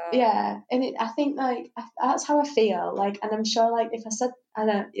as well. Yeah, and I think like that's how I feel. Like, and I'm sure like if I said, I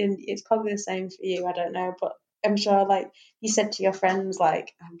don't, and it's probably the same for you. I don't know, but I'm sure like you said to your friends,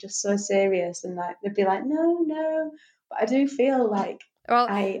 like I'm just so serious, and like they'd be like, no, but I do feel like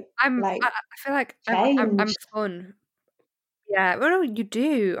I feel like I'm fun. Yeah, well, no, you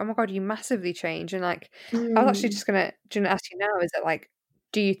do. Oh my God, you massively change. And like, I was actually just gonna ask you now, is it like,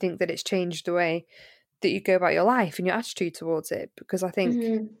 do you think that it's changed the way that you go about your life and your attitude towards it? Because I think,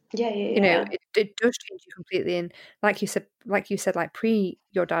 you know, it does change you completely. And like you said, like pre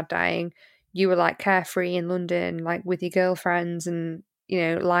your dad dying, you were like carefree in London, like with your girlfriends, and you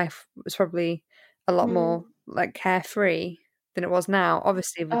know, life was probably a lot more like carefree than it was now.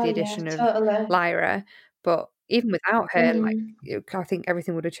 Obviously, with the addition of Lyra, but even without her, like I think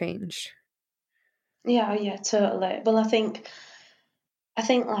everything would have changed. Yeah, totally. Well, I think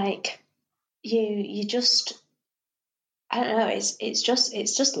like you just, I don't know, it's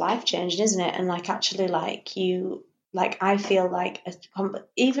just life changing, isn't it? And like actually like you, like I feel like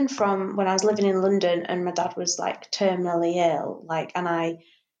even from when I was living in London and my dad was like terminally ill, like, and I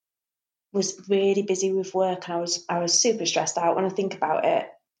was really busy with work and I was super stressed out. When I think about it,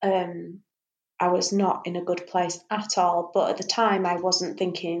 I was not in a good place at all. But at the time, I wasn't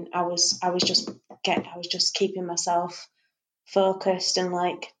thinking. I was just keeping myself focused and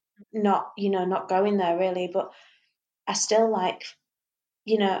like not going there really. But I still like,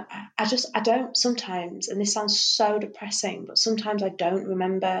 I don't sometimes, and this sounds so depressing, but sometimes I don't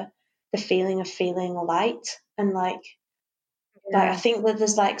remember the feeling of feeling light and like I think that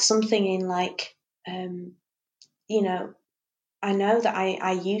there's like something in like, I know that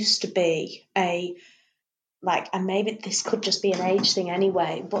I used to be and maybe this could just be an age thing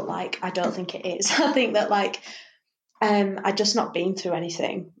anyway, but like I don't think it is. I think that like I'd just not been through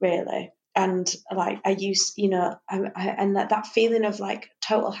anything really, and like I used, and that feeling of like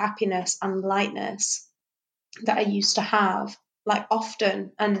total happiness and lightness that I used to have, like,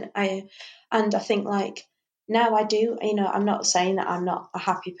 often. And I think, like, now I do, you know, I'm not saying that I'm not a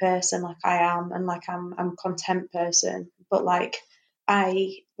happy person, like I am, and like I'm a content person, but like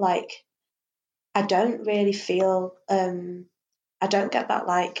I don't really feel I don't get that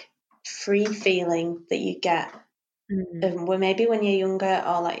like free feeling that you get when maybe when you're younger,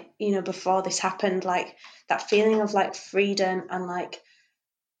 or like, you know, before this happened, like that feeling of like freedom and like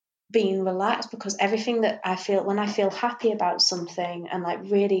being relaxed, because everything that I feel when I feel happy about something and like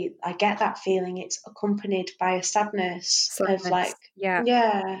really I get that feeling, it's accompanied by a sadness of like, yeah.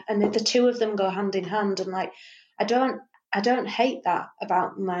 yeah, and the two of them go hand in hand. And like I don't hate that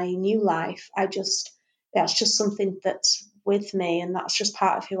about my new life. That's just something that's with me, and that's just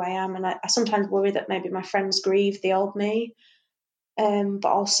part of who I am. And I sometimes worry that maybe my friends grieve the old me, but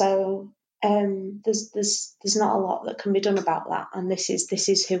also there's not a lot that can be done about that, and this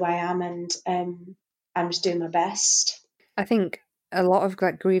is who I am, and I'm just doing my best. I think a lot of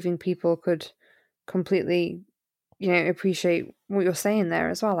like grieving people could completely, you know, appreciate what you're saying there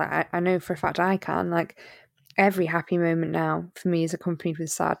as well. Like, I know for a fact I can. Like, every happy moment now for me is accompanied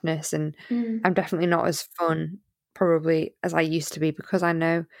with sadness, and I'm definitely not as fun probably as I used to be, because I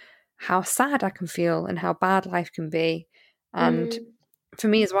know how sad I can feel and how bad life can be. And for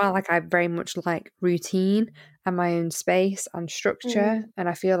me as well, like, I very much like routine and my own space and structure. And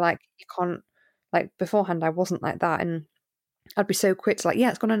I feel like you can't, like, beforehand I wasn't like that, and I'd be so quick to like, yeah,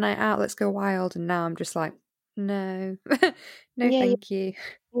 it's gone a night out, let's go wild. And now I'm just like, no, no, Yeah, thank you.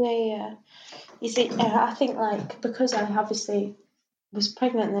 yeah. You see, I think like because I obviously was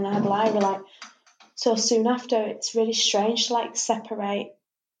pregnant and then I had Lyra like so soon after, it's really strange to like separate.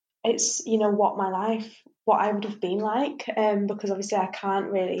 It's, you know, what I would have been like, because obviously I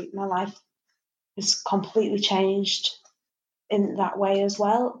can't really. My life has completely changed in that way as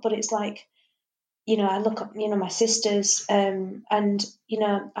well. But it's like, you know, I look at, you know, my sisters, and, you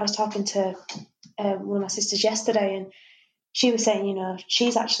know, I was talking to one of my sisters yesterday, and she was saying, you know,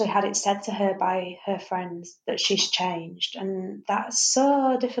 she's actually had it said to her by her friends that she's changed. And that's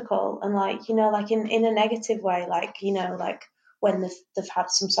so difficult. And like, you know, like in a negative way, like, you know, like when they've had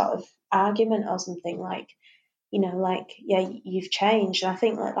some sort of argument or something, like, you know, like, yeah, you've changed. And I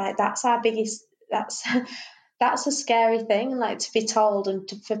think like that's our biggest, that's a scary thing, like to be told, and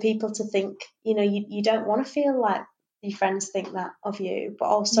for people to think, you know, you don't want to feel like your friends think that of you, but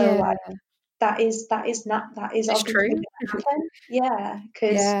also like that is It's obviously true. going to happen. Yeah,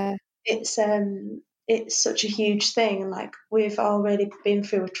 because Yeah. it's such a huge thing. Like we've already been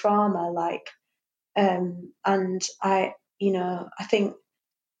through a trauma, like, and I, you know, I think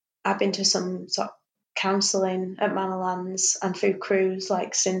I've been to some sort of counselling at Manorlands and through Cruise,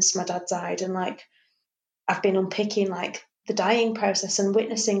 like since my dad died, and like I've been unpicking like the dying process and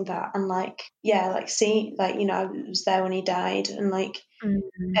witnessing that, and like, yeah, like seeing, like, you know, I was there when he died, and like,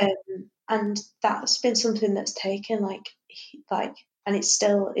 and that's been something that's taken like, and it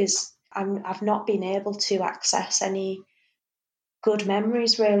still is. I've not been able to access any good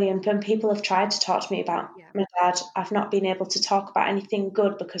memories really, and when people have tried to talk to me about my dad, I've not been able to talk about anything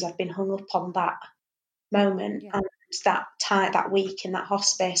good because I've been hung up on that moment and that time, that week in that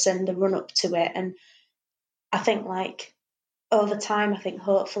hospice and the run up to it. And I think like over time, I think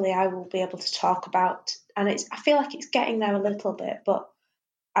hopefully I will be able to talk about, and I feel like it's getting there a little bit, but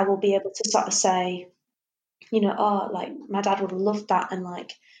I will be able to sort of say, you know, oh, like my dad would have loved that, and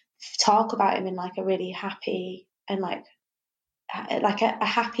like talk about him in like a really happy and like a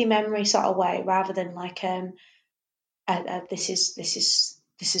happy memory sort of way, rather than like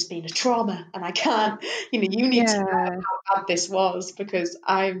this has been a trauma and I can't, you know, you need to know how bad this was because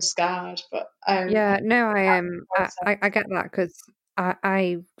I'm scarred. But Yeah, no, I get that, because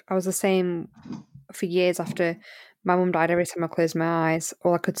I was the same for years after my mum died. Every time I closed my eyes,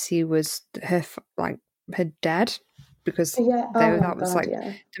 all I could see was her dead, because that was like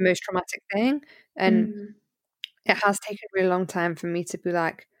the most traumatic thing. And it has taken a really long time for me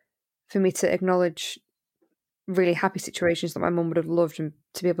to acknowledge really happy situations that my mum would have loved, and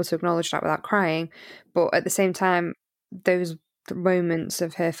to be able to acknowledge that without crying. But at the same time, those moments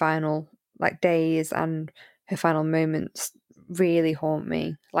of her final like days and her final moments really haunt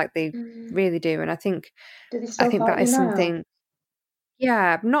me, like they really do. And I think that is something.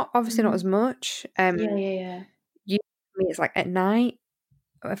 Yeah, not obviously not as much. yeah. Usually it's like at night.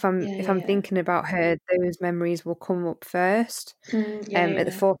 If I'm thinking about her, those memories will come up first, at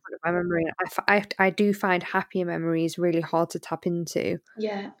the forefront of my memory. I do find happier memories really hard to tap into.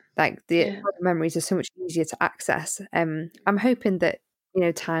 Yeah. Like the other memories are so much easier to access. I'm hoping that, you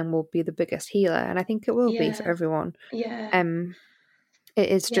know, time will be the biggest healer, and I think it will be for everyone. Yeah. It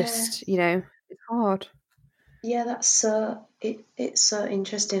is just, you know, it's hard. Yeah, it's so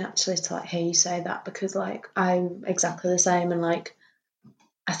interesting actually to like hear you say that, because like I'm exactly the same, and like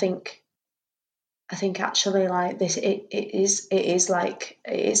I think actually like this it is like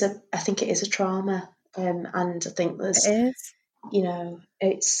it is a I think it is a trauma, and I think It there's, is. you know,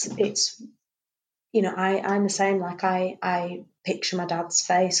 it's you know, I'm the same. Like I picture my dad's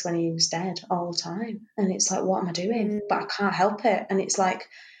face when he was dead all the time, and it's like, what am I doing? Mm, But I can't help it, and it's like,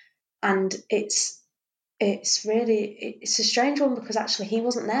 and it's really, it's a strange one, because actually he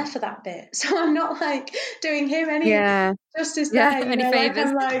wasn't there for that bit, so I'm not like doing him any yeah. justice Yeah. there, you Any know. Like favors?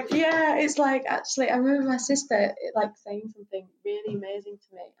 I'm like, yeah, it's like, actually I remember my sister like saying something really amazing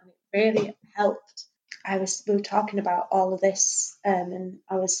to me, and it really helped. We were talking about all of this, and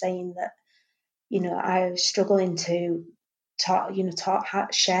I was saying that, you know, I was struggling to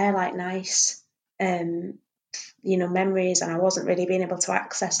share like nice, um, you know, memories, and I wasn't really being able to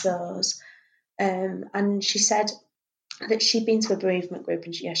access those. And she said that she'd been to a bereavement group,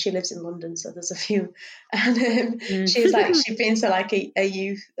 and she lives in London, so there's a few. And Mm. she's like, she'd been to like a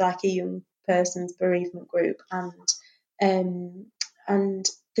youth, like a young person's bereavement group, um, and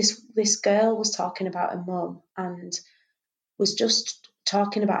this girl was talking about her mum, and was just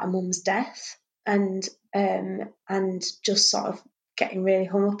talking about her mum's death, and just sort of getting really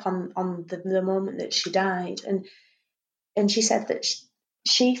hung up on the moment that she died, and she said that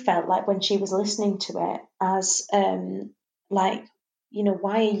she felt like when she was listening to it as, like, you know,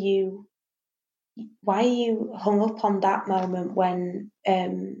 why are you hung up on that moment when,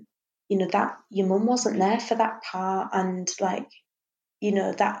 you know, that your mum wasn't there for that part, and like, you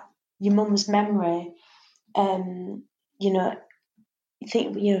know, that your mum's memory, you know, you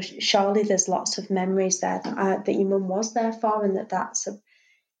think, you know, surely there's lots of memories there that your mum was there for, and that's a,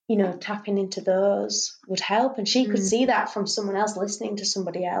 you know, tapping into those would help. And she could Mm. see that from someone else listening to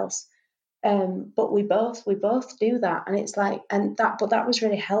somebody else. But we both do that, and it's like, but that was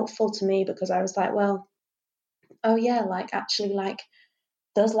really helpful to me, because I was like, well, oh yeah, like actually, like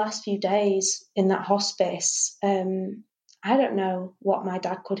those last few days in that hospice, I don't know what my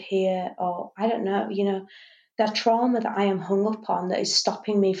dad could hear, or I don't know, you know, that trauma that I am hung up on that is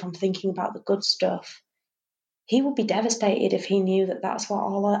stopping me from thinking about the good stuff. He would be devastated if he knew that that's what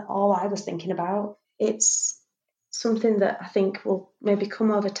all I was thinking about. It's something that I think will maybe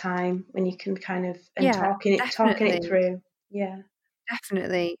come over time, when you can kind of, and Yeah, talking it definitely. through. Yeah.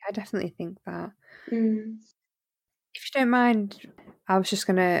 Definitely. I definitely think that. Mm. If you don't mind, I was just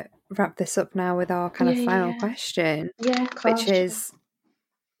going to wrap this up now with our kind Yeah, of final yeah, question, yeah. Of which course. is,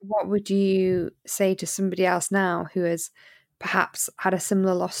 what would you say to somebody else now who has perhaps had a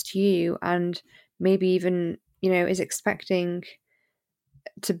similar loss to you, and maybe even, you know, is expecting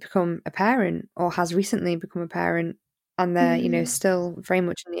to become a parent, or has recently become a parent, and they're, you know, Mm. still very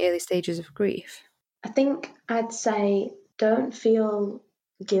much in the early stages of grief? I think I'd say, don't feel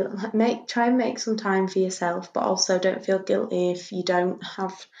guilt. Try and make some time for yourself, but also don't feel guilty if you don't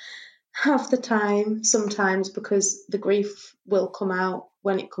have the time sometimes, because the grief will come out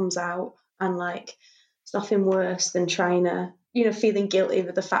when it comes out, and like, it's nothing worse than trying to, you know, feeling guilty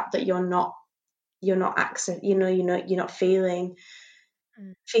with the fact that you're not access, you're not feeling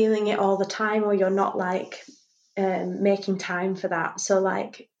it all the time, or you're not like, making time for that. So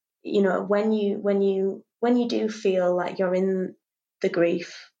like, you know, when you do feel like you're in the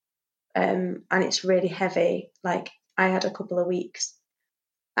grief, and it's really heavy, like I had a couple of weeks,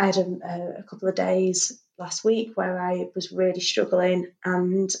 I had a couple of days last week where I was really struggling,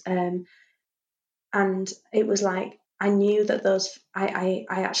 and it was like, I knew that I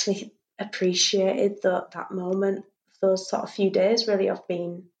actually appreciated that moment, those sort of few days really of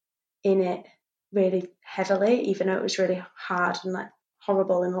being in it really heavily, even though it was really hard and like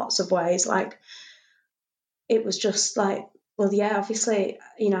horrible in lots of ways. Like, it was just like, well, yeah, obviously,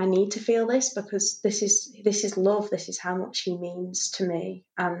 you know, I need to feel this, because this is love. This is how much he means to me,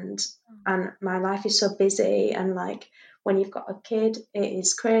 and my life is so busy, and like, when you've got a kid, it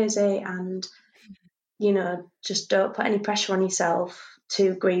is crazy, and you know, just don't put any pressure on yourself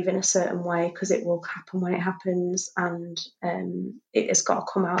to grieve in a certain way, because it will happen when it happens, and it has got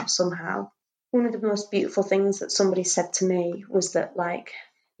to come out somehow. One of the most beautiful things that somebody said to me was that, like,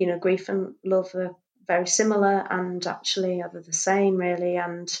 you know, grief and love are very similar, and actually are the same, really.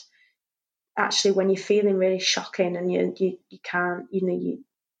 And actually, when you're feeling really shocking, and you can't, you know, you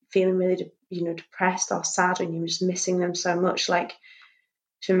feeling really, you know, depressed or sad, and you're just missing them so much, like,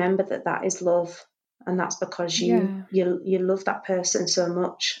 to remember that that is love, and that's because Yeah. you love that person so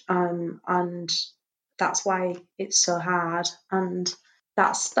much, and that's why it's so hard, and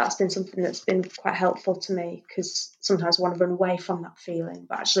that's been something that's been quite helpful to me, because sometimes I want to run away from that feeling.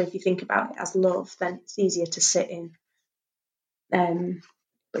 But actually, if you think about it as love, then it's easier to sit in.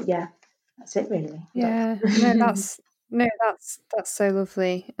 But yeah, that's it really. Yeah, that's so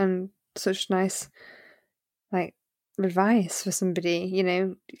lovely and such nice advice for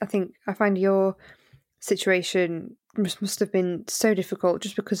somebody. I find your situation must have been so difficult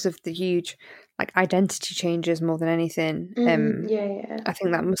just because of the huge identity changes more than anything. I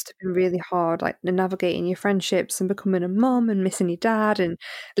think that must have been really hard, navigating your friendships and becoming a mum and missing your dad, and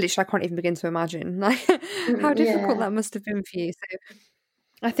literally I can't even begin to imagine how difficult that must have been for you. So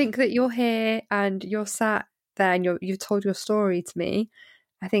I think that you're here and you're sat there and you've told your story to me.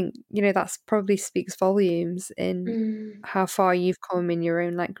 I think that's probably speaks volumes in how far you've come in your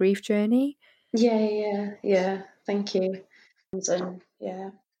own grief journey. Yeah. Thank you. And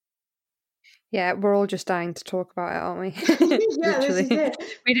yeah, we're all just dying to talk about it, aren't we? Yeah, this is it.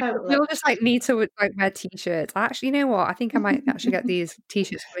 We all just need to wear t-shirts. Actually, you know what? I think I might actually get these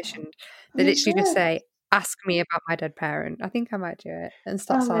t-shirts commissioned that literally just say, "Ask me about my dead parent." I think I might do it and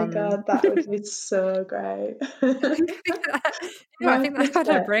start selling them. Oh my god, that would be so great. I think that's had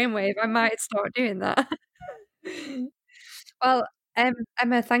a brainwave. I might start doing that. Well,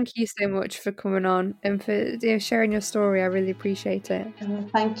 Emma, thank you so much for coming on and for sharing your story. I really appreciate it.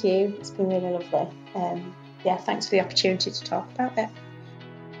 Thank you. It's been really lovely. Thanks for the opportunity to talk about it.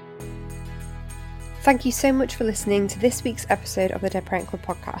 Thank you so much for listening to this week's episode of the Dead Parent Club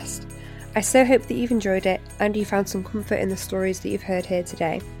podcast. I so hope that you've enjoyed it and you found some comfort in the stories that you've heard here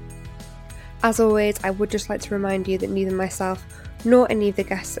today. As always, I would just like to remind you that neither myself nor any of the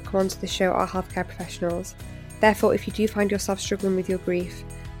guests that come onto the show are healthcare professionals. Therefore, if you do find yourself struggling with your grief,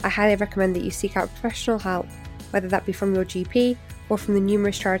 I highly recommend that you seek out professional help, whether that be from your GP or from the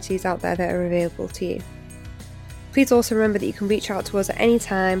numerous charities out there that are available to you. Please also remember that you can reach out to us at any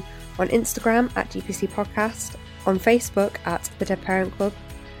time on Instagram at DPC Podcast, on Facebook at The Dead Parent Club,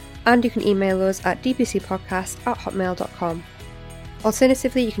 and you can email us at dpcpodcast@hotmail.com.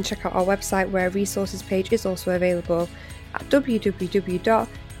 Alternatively, you can check out our website where a resources page is also available at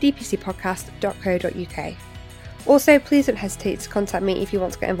www.dpcpodcast.co.uk. Also, please don't hesitate to contact me if you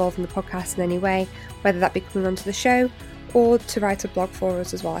want to get involved in the podcast in any way, whether that be coming onto the show or to write a blog for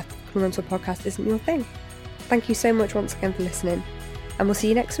us as well if coming onto a podcast isn't your thing. Thank you so much once again for listening, and we'll see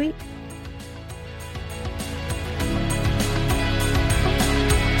you next week.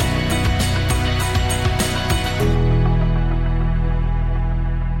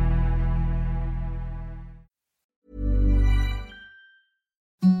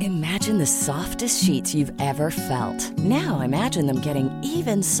 Imagine the softest sheets you've ever felt. Now imagine them getting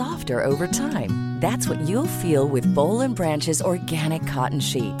even softer over time. That's what you'll feel with Boll & Branch's organic cotton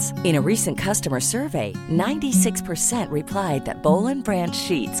sheets. In a recent customer survey, 96% replied that Boll & Branch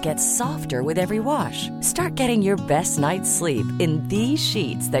sheets get softer with every wash. Start getting your best night's sleep in these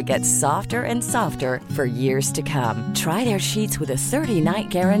sheets that get softer and softer for years to come. Try their sheets with a 30-night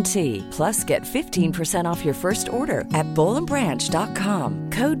guarantee. Plus, get 15% off your first order at bollandbranch.com.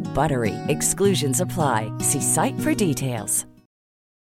 Code BUTTERY. Exclusions apply. See site for details.